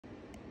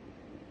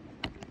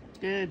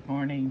Good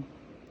morning.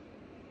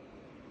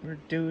 We're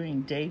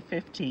doing day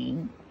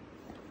 15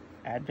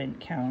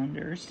 advent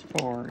calendars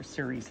for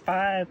series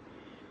 5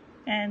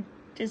 and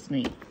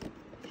Disney.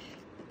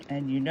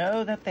 And you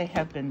know that they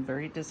have been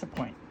very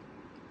disappointing.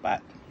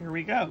 But here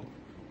we go.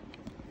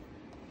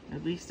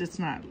 At least it's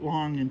not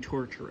long and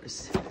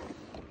torturous.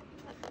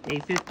 Day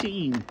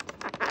 15.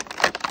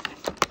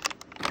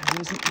 I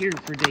wasn't here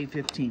for day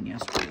 15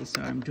 yesterday, so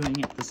I'm doing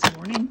it this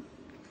morning.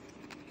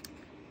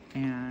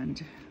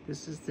 And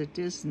this is the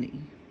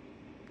Disney.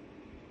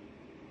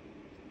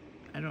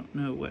 I don't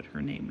know what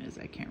her name is.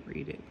 I can't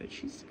read it, but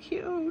she's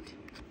cute.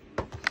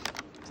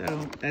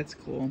 So that's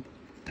cool.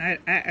 I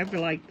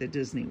like the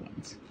Disney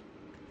ones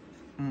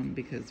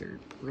because they're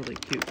really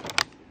cute.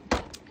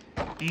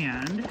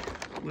 And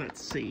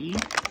let's see.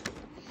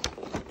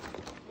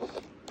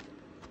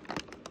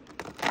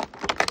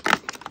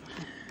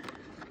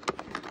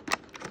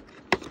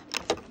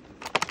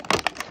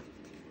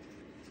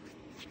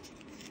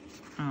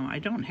 I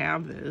don't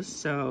have this,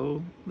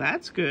 so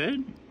that's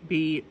good.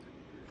 I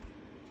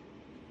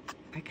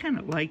kind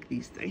of like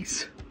these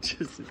things,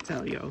 just to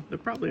tell you. They're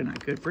probably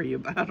not good for you,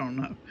 but I don't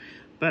know.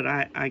 But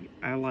I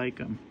like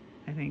them.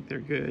 I think they're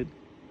good.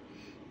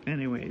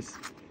 Anyways,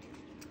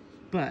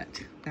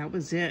 but that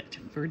was it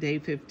for day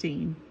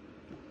 15.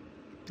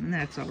 And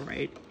that's all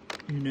right,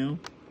 you know.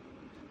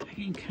 I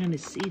can kind of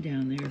see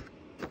down there.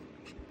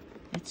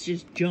 It's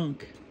just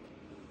junk.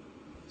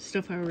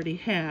 Stuff I already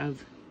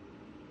have.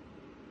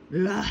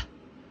 Ugh.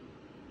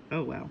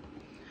 Oh well.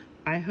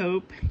 I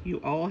hope you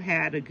all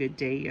had a good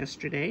day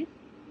yesterday.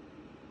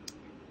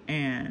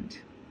 And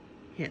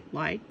hit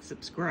like,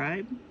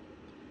 subscribe.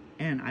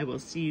 And I will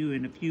see you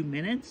in a few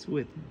minutes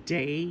with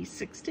day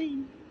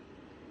 16.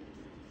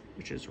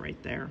 Which is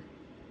right there.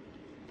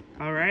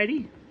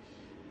 Alrighty.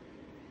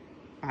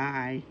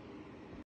 Bye.